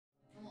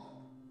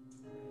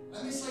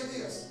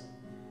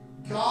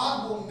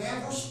God will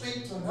never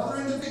speak to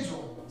another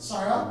individual,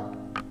 Sarah,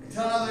 and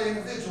tell another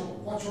individual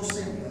what your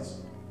sin is.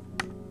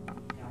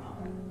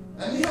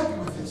 Let me help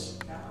you with this.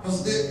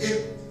 Because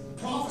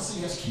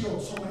prophecy has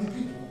killed so many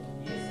people.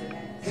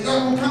 He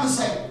doesn't come and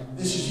say,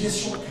 this is his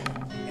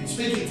shortcoming. And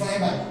speaking for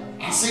anybody.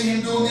 I seen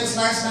him doing this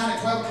last night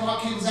at 12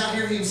 o'clock. He was out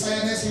here. He was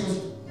saying this. He was...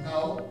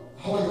 No.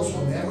 The Holy Ghost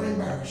will never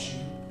embarrass you.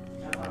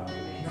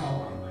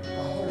 No. The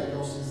Holy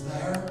Ghost is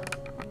there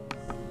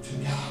to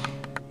guide,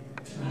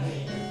 to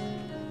lead,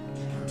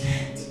 to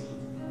protect,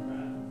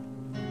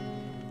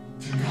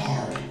 to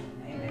guard.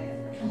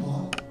 Come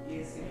on.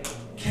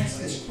 Catch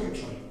this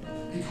quickly.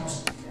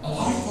 Because a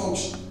lot of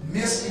folks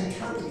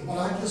misinterpret what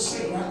I just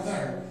said right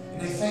there.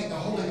 And they think the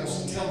Holy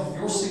Ghost is telling them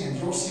your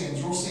sins, your sins,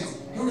 your sins.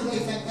 Who do they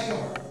think they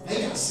are?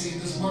 They got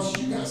sin as much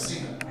as you got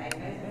sin.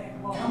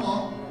 Come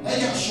on. They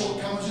got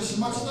shortcomings just as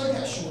much as they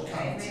got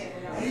shortcomings.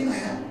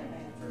 Amen.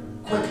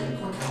 Quickly.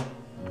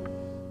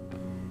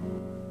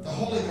 The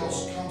Holy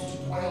Ghost comes to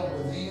dwell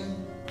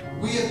within,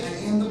 with, and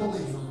in the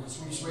believer. As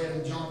we just read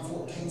in John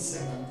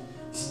 14:7.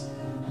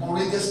 I'm going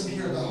to read this in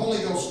here. The Holy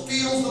Ghost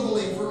fills the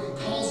believer and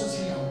causes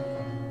him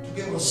to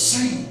be able to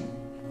sing.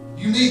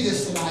 You need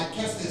this tonight.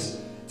 Catch this.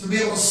 To be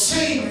able to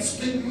sing and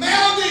speak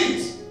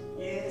melodies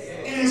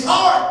in his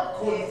heart.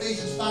 According to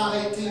Ephesians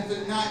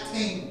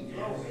 5:18-19.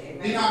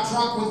 Be not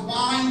drunk with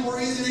wine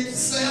wherein it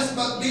excess,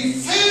 but be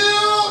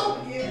filled.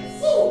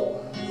 Fill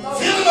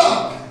it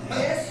up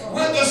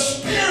with the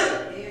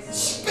Spirit.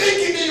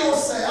 Speaking to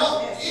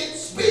yourself.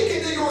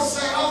 Speaking to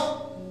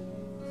yourself.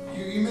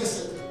 You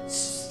miss it.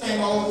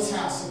 Stand all over this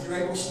house if you're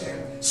able to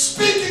stand.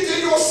 Speaking to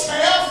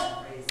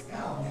yourself.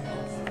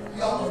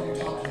 Y'all know you're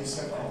talking to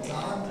yourself all the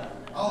time.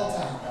 All the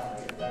time.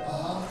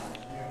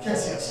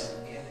 Catch this.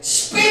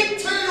 Speak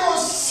to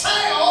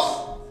yourself.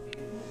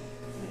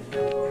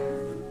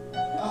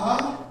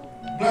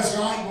 Bless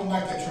you, I ain't going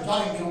back to that church. I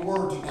didn't get a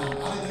word tonight.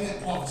 I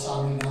didn't prophesy to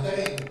me now. That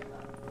ain't.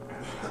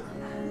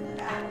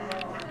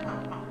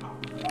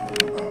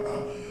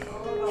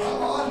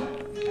 Come on.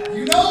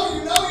 You know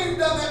you've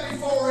done that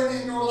before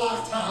in your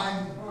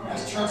lifetime.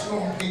 As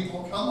church-going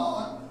people. Come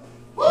on.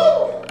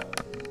 Woo!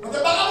 But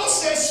the Bible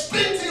says,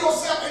 speak to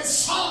yourself in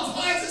songs.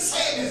 Why is it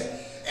saying this?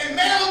 In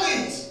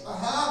melodies.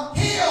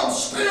 Hymns,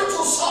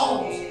 spiritual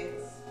songs.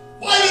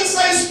 Why did it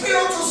say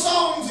spiritual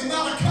songs and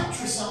not a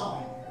country song?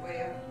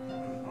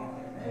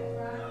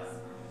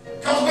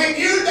 Because when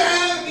you're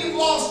down and you've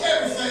lost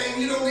everything,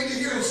 you don't need to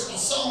hear a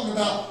song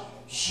about,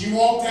 she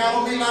walked out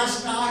on me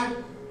last night,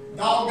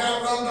 dog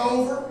got run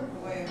over.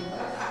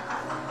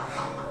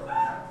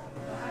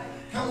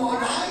 Come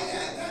on,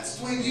 that's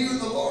between you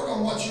and the Lord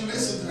on what you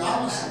listen to.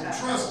 I listen,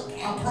 trust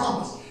me, I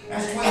promise.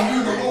 That's between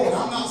you and the Lord.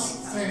 I'm not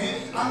saying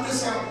it. I'm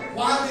just saying,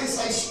 why did it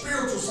say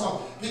spiritual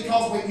song?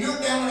 Because when you're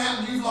down and out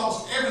and you've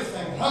lost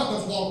everything,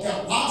 husbands walked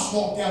out, wives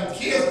walked out,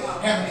 kids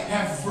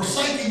have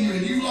forsaken you,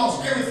 and you've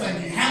lost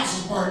everything. Your house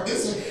is burnt.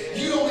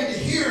 You don't need to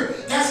hear.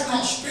 That's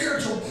not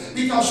spiritual,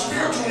 because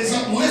spiritual is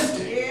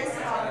uplifted.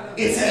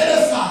 It's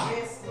edifying.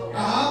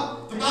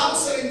 The Bible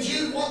said in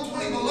Jude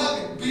 1:20,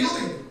 beloved,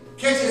 building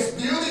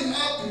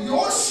up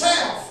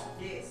yourself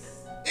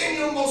in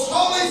your most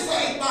holy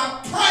faith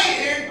by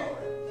praying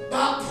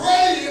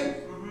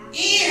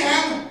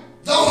in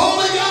the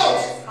Holy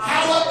Ghost.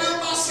 How do I build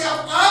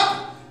myself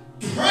up?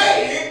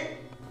 Praying.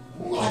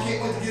 Ooh, I can't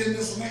wait to get into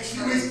this the next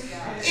few weeks.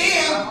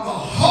 In the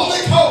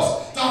Holy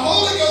Ghost. The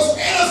Holy Ghost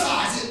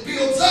edifies, it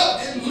builds up,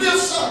 it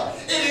lifts up,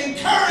 it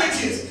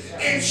encourages,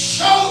 it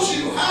shows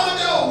you how to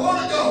go, where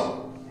to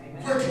go.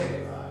 Quickly.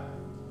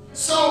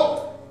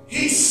 So,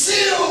 he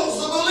seals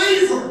the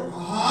believer.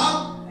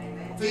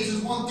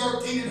 Ephesians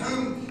 1:13, in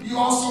whom you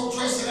also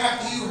trusted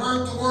after you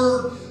heard the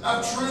word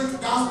of truth, the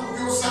gospel of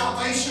your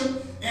salvation,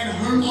 and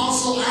whom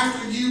also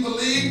after you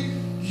believed,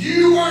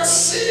 you were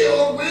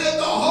sealed with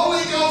the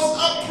Holy Ghost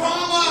of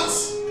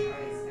promise.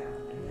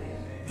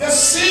 The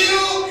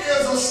seal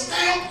is a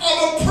stamp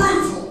of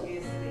approval.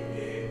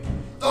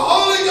 The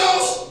Holy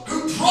Ghost,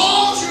 who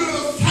draws you to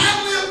the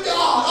family of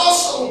God,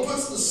 also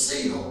puts the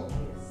seal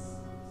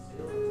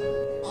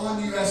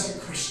on you as a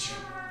Christian.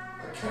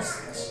 But catch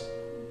this.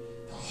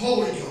 The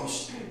Holy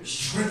Ghost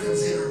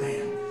strengthens inner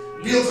man,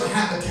 builds a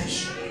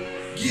habitation,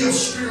 gives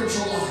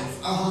spiritual life.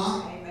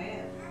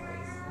 And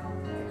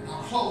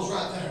I'll close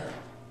right there.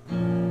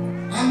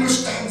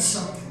 Understand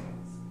something.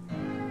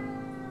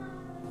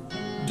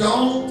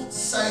 Don't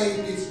say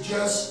it's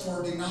just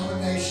for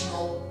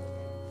denominational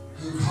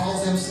who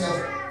calls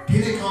themselves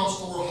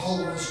Pentecostal or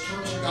Holiness,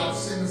 Church of God,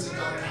 Assemblies of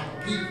God type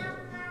of people.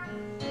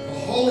 The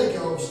Holy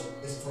Ghost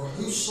is for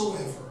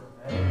whosoever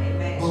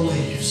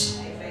believes.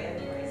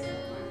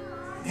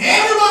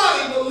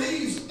 Everybody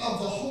believes of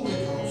the Holy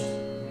Ghost,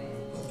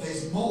 but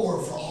there's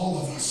more for all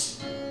of us.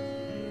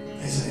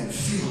 There's an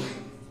infilling.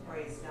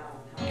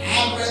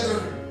 I'd rather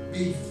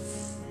be